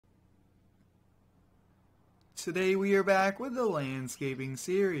Today we are back with the landscaping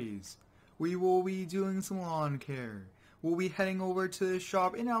series. We will be doing some lawn care. We'll be heading over to the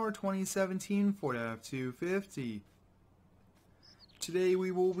shop in our 2017 Ford F350. Today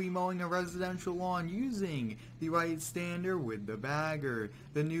we will be mowing a residential lawn using the Wright stander with the bagger,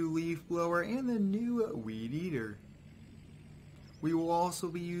 the new leaf blower, and the new Weedeater. We will also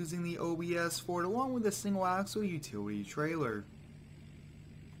be using the OBS Ford along with a single axle utility trailer.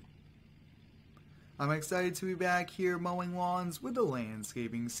 I'm excited to be back here mowing lawns with the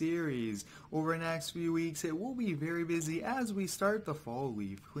landscaping series. Over the next few weeks it will be very busy as we start the fall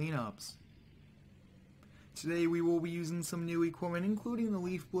leaf cleanups. Today we will be using some new equipment including the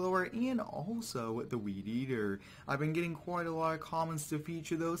leaf blower and also the Weedeater. I've been getting quite a lot of comments to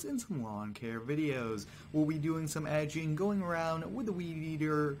feature those in some lawn care videos. We'll be doing some edging, going around with the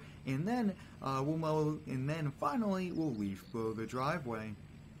Weedeater, and then we'll mow, and then finally we'll leaf blow the driveway.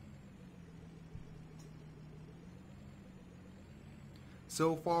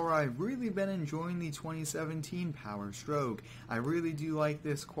 So far, I've really been enjoying the 2017 Power Stroke. I really do like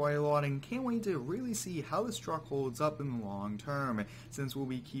this quite a lot and can't wait to really see how this truck holds up in the long term, since we'll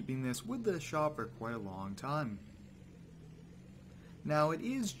be keeping this with the shop for quite a long time. Now it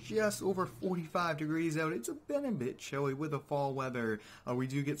is just over 45 degrees out. It's been a bit chilly with the fall weather. We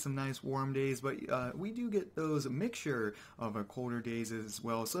do get some nice warm days, but we do get those mixture of colder days as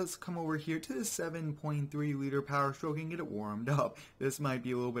well. So let's come over here to the 7.3 liter Power Stroke and get it warmed up. This might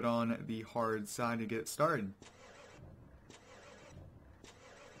be a little bit on the hard side to get started.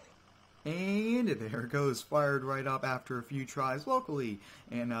 And there it goes, fired right up after a few tries locally,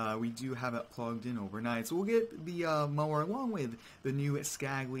 and we do have it plugged in overnight. So we'll get the mower along with the new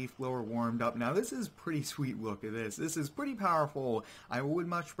Skag leaf blower warmed up. Now this is pretty sweet, look at this. This is pretty powerful. I would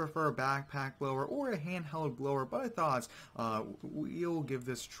much prefer a backpack blower or a handheld blower, but I thought we'll give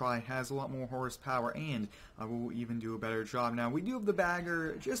this a try. It has a lot more horsepower and we'll even do a better job. Now we do have the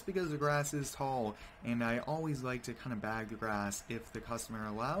bagger just because the grass is tall, and I always like to kind of bag the grass if the customer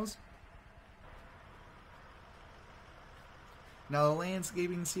allows. Now the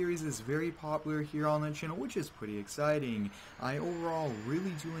landscaping series is very popular here on the channel, which is pretty exciting. I overall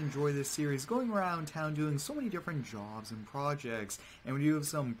really do enjoy this series, going around town doing so many different jobs and projects, and we do have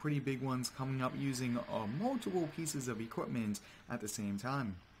some pretty big ones coming up using multiple pieces of equipment at the same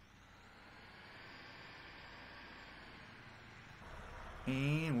time.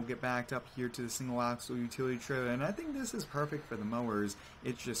 And we'll get backed up here to the single axle utility trailer, and I think this is perfect for the mowers.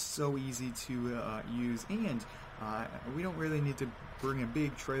 It's just so easy to use, and we don't really need to bring a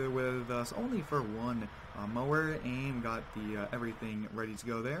big trailer with us, only for one mower, and we got the everything ready to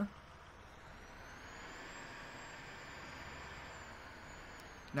go there.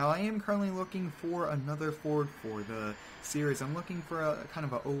 Now I am currently looking for another Ford for the series. I'm looking for a kind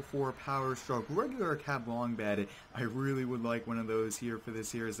of a 04 Power Stroke regular cab long bed. I really would like one of those here for this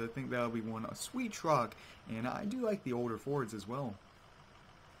series. I think that would be a sweet truck, and I do like the older Fords as well.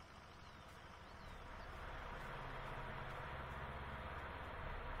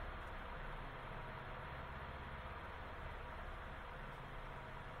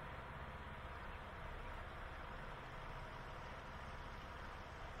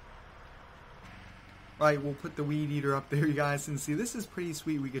 Right, we'll put the Weedeater up there, you guys can see. This is pretty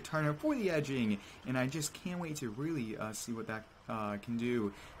sweet. We could turn it for the edging, and I just can't wait to really see what that can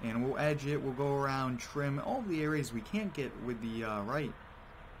do. And we'll edge it, we'll go around, trim all the areas we can't get with the Wright.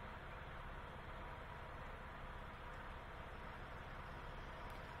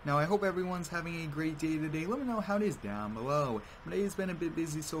 Now I hope everyone's having a great day today. Let me know how it is down below. My day has been a bit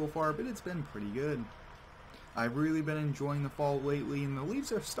busy so far, but it's been pretty good. I've really been enjoying the fall lately, and the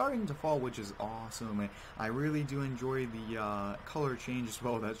leaves are starting to fall, which is awesome. I really do enjoy the color change as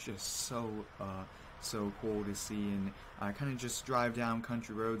well. That's just so cool to see, and I kind of just drive down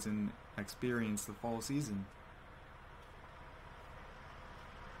country roads and experience the fall season.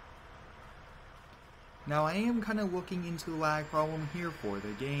 Now I am kind of looking into the lag problem here for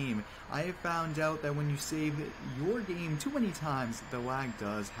the game. I have found out that when you save your game too many times, the lag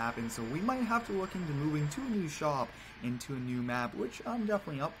does happen, so we might have to look into moving to a new shop, into a new map, which I'm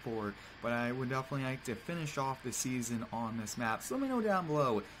definitely up for, but I would definitely like to finish off the season on this map. So let me know down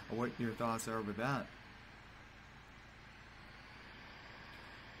below what your thoughts are with that.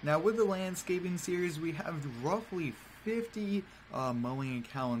 Now with the landscaping series, we have roughly 50 mowing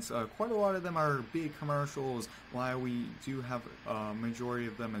accounts. Quite a lot of them are big commercials, while we do have a majority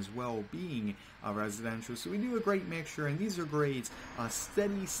of them as well being residential. So we do a great mixture, and these are great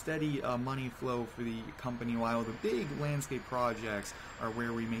steady money flow for the company, while the big landscape projects are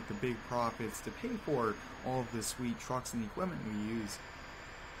where we make the big profits to pay for all of the sweet trucks and equipment we use.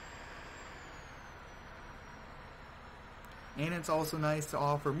 And it's also nice to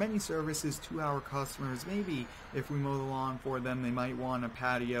offer many services to our customers. Maybe if we mow the lawn for them, they might want a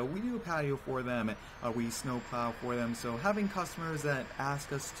patio. We do a patio for them. We snow plow for them. So having customers that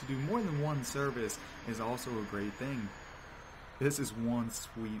ask us to do more than one service is also a great thing. This is one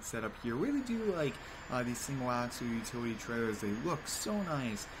sweet setup here. Really do like these single axle utility trailers. They look so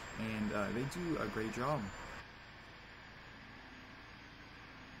nice, and they do a great job.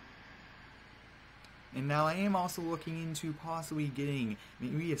 And now I am also looking into possibly getting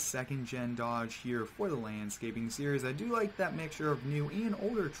maybe a second gen Dodge here for the landscaping series. I do like that mixture of new and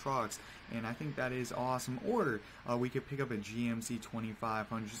older trucks, and I think that is awesome. Or we could pick up a GMC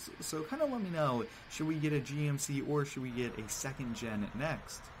 2500. So kind of let me know, should we get a GMC or should we get a second gen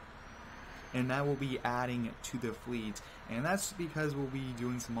next? And that will be adding to the fleet, and that's because we'll be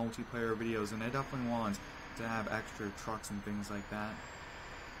doing some multiplayer videos, and I definitely want to have extra trucks and things like that.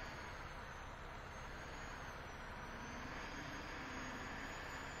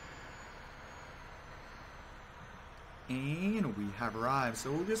 And we have arrived,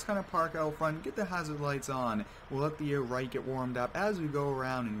 so we'll just kind of park out front, get the hazard lights on. We'll let the Wright get warmed up as we go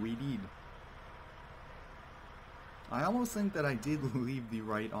around and weed. I almost think that I did leave the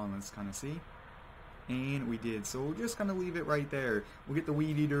Wright on, let's kind of see. And we did, so we'll just kind of leave it right there. We'll get the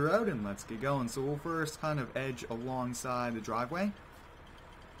Weedeater out and let's get going. So we'll first kind of edge alongside the driveway.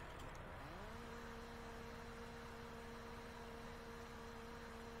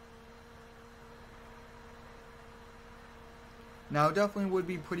 Now, it definitely would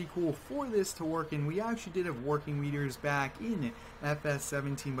be pretty cool for this to work, and we actually did have working weeders back in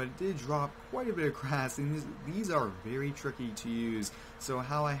FS17, but it did drop quite a bit of grass, and these are very tricky to use. So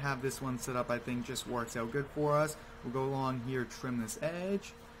how I have this one set up, I think, just works out good for us. We'll go along here, trim this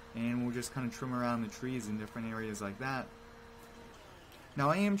edge, and we'll just kind of trim around the trees in different areas like that. Now,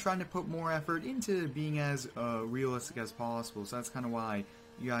 I am trying to put more effort into being as realistic as possible, so that's kind of why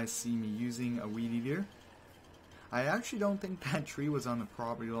you guys see me using a Weedeater. I actually don't think that tree was on the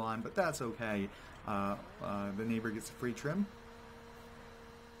property line, but that's okay. The neighbor gets a free trim.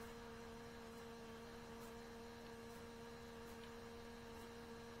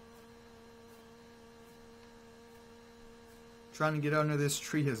 Trying to get under this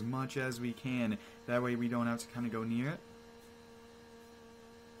tree as much as we can. That way we don't have to kind of go near it.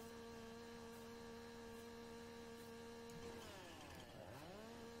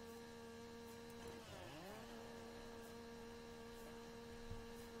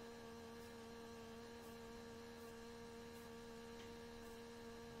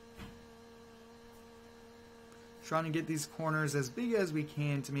 Trying to get these corners as big as we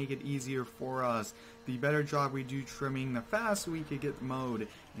can to make it easier for us. The better job we do trimming, the faster we could get mowed,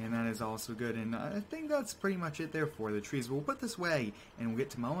 and that is also good. And I think that's pretty much it there for the trees. We'll put this way and we'll get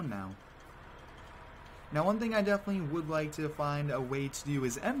to mowing now. Now, one thing I definitely would like to find a way to do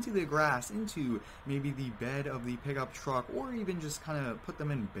is empty the grass into maybe the bed of the pickup truck, or even just kind of put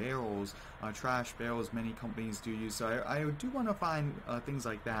them in barrels, trash barrels many companies do use. So I do want to find things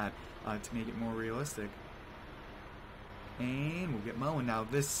like that to make it more realistic. And we'll get mowing. Now,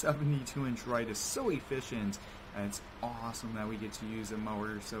 this 72-inch Wright is so efficient, and it's awesome that we get to use a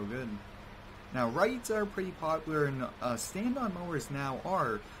mower so good. Now, Wrights are pretty popular, and stand-on mowers now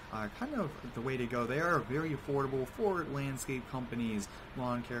are kind of the way to go. They are very affordable for landscape companies,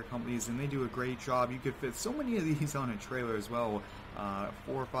 lawn care companies, and they do a great job. You could fit so many of these on a trailer as well, 4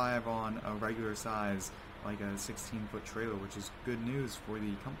 or 5 on a regular size, like a 16-foot trailer, which is good news for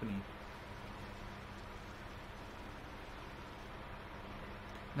the company.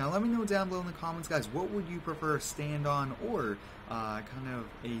 Now, let me know down below in the comments, guys, what would you prefer, stand-on or kind of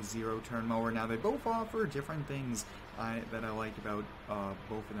a zero-turn mower? Now, they both offer different things that I like about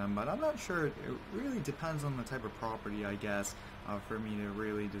both of them, but I'm not sure. It really depends on the type of property, I guess, for me to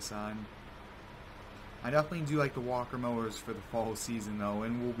really decide. I definitely do like the walker mowers for the fall season, though,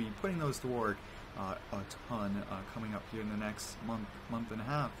 and we'll be putting those to work a ton coming up here in the next month and a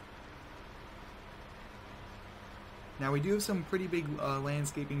half. Now, we do have some pretty big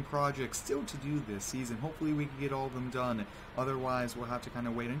landscaping projects still to do this season. Hopefully we can get all of them done. Otherwise, we'll have to kind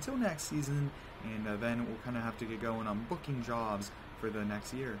of wait until next season, and then we'll kind of have to get going on booking jobs for the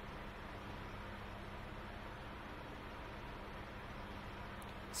next year.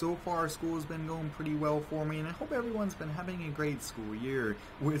 So far, school has been going pretty well for me, and I hope everyone's been having a great school year.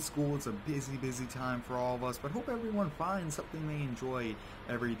 With school, it's a busy time for all of us, but hope everyone finds something they enjoy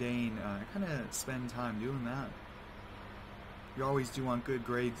every day and kind of spend time doing that. You always do want good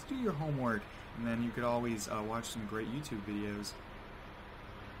grades, do your homework, and then you could always watch some great YouTube videos.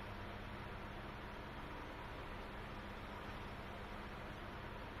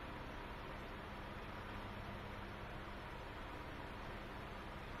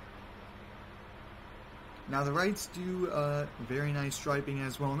 Now the Wrights do very nice striping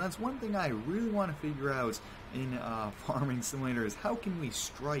as well, and that's one thing I really want to figure out in Farming Simulator is how can we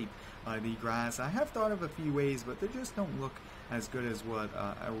stripe the grass. I have thought of a few ways, but they just don't look as good as what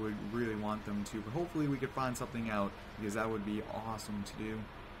I would really want them to. But hopefully we could find something out, because that would be awesome to do.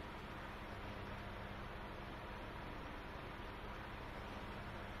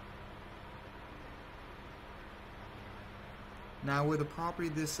 Now with a property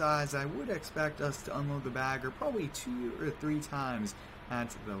this size, I would expect us to unload the bagger probably 2 or 3 times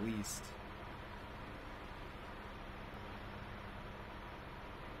at the least.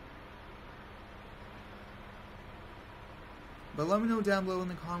 But let me know down below in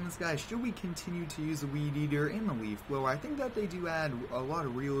the comments, guys, should we continue to use the Weedeater in the leaf blower? I think that they do add a lot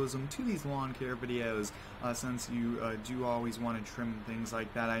of realism to these lawn care videos, since you do always want to trim things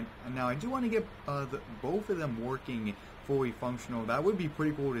like that. Now I do want to get both of them working fully functional. That would be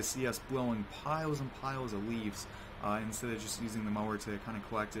pretty cool to see us blowing piles and piles of leaves instead of just using the mower to kind of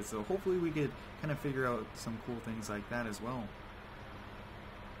collect it. So hopefully we could kind of figure out some cool things like that as well.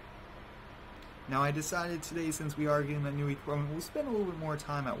 Now I decided today, since we are getting that new equipment, we'll spend a little bit more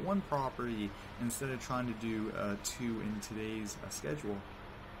time at one property instead of trying to do 2 in today's schedule.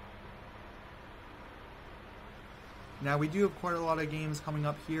 Now we do have quite a lot of games coming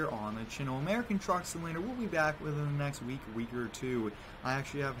up here on the channel. American Truck Simulator will be back within the next week or two. I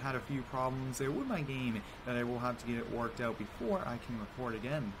actually have had a few problems there with my game that I will have to get it worked out before I can record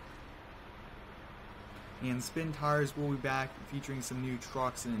again. And Spin Tires will be back, featuring some new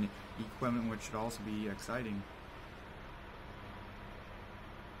trucks and equipment, which should also be exciting.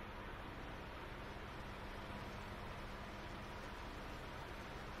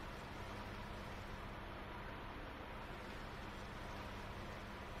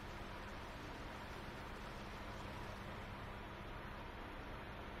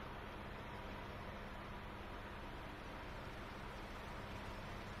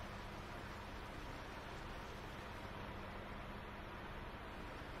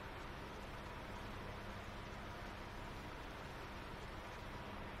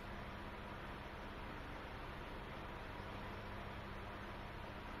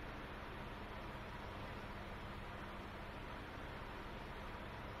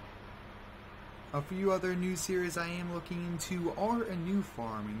 A few other new series I am looking into are a new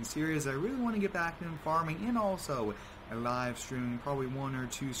farming series. I really want to get back into farming, and also a live stream, probably 1 or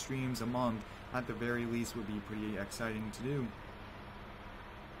 2 streams a month at the very least would be pretty exciting to do.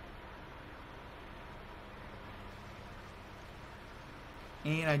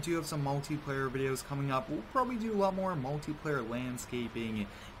 And I do have some multiplayer videos coming up. We'll probably do a lot more multiplayer landscaping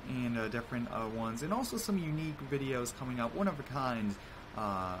and different ones, and also some unique videos coming up, one of a kind,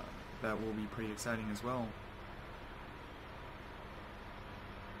 that will be pretty exciting as well.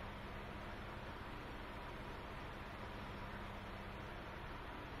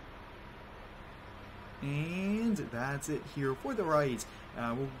 And that's it here for the Wright.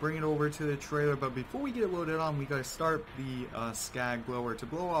 We'll bring it over to the trailer, but before we get it loaded on, we gotta start the Skag blower to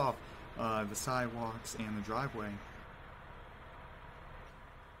blow off the sidewalks and the driveway.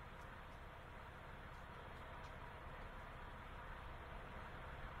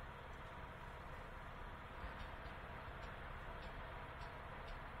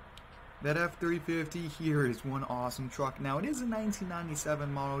 That F350 here is one awesome truck. Now, it is a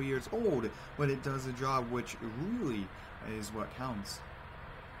 1997 model years old, but it does the job, which really is what counts.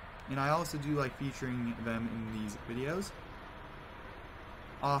 And I also do like featuring them in these videos.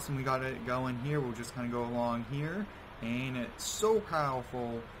 Awesome, we got it going here. We'll just kind of go along here, and it's so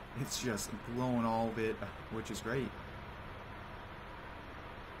powerful. It's just blowing all of it, which is great.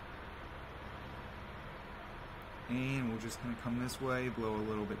 And we'll just kind of come this way, blow a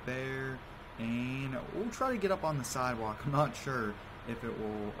little bit there, and we'll try to get up on the sidewalk. I'm not sure if it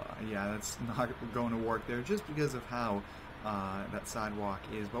will, yeah, that's not going to work there just because of how that sidewalk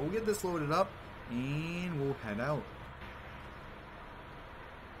is. But we'll get this loaded up, and we'll head out.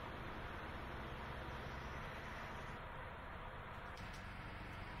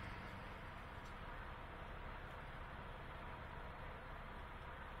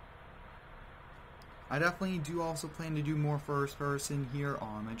 I definitely do also plan to do more first person here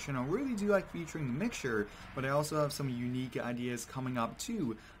on the channel. Really do like featuring the mixture, but I also have some unique ideas coming up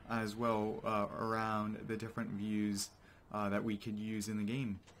too as well around the different views that we could use in the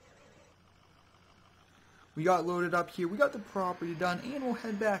game. we got loaded up here, we got the property done, and we'll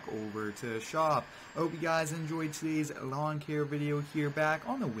head back over to the shop. I hope you guys enjoyed today's lawn care video here back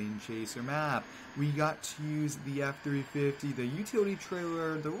on the Wind Chaser map. We got to use the F350, the utility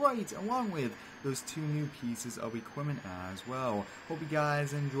trailer, the Wright, along with those 2 new pieces of equipment as well. Hope you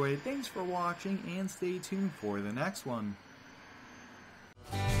guys enjoyed. Thanks for watching, and stay tuned for the next one.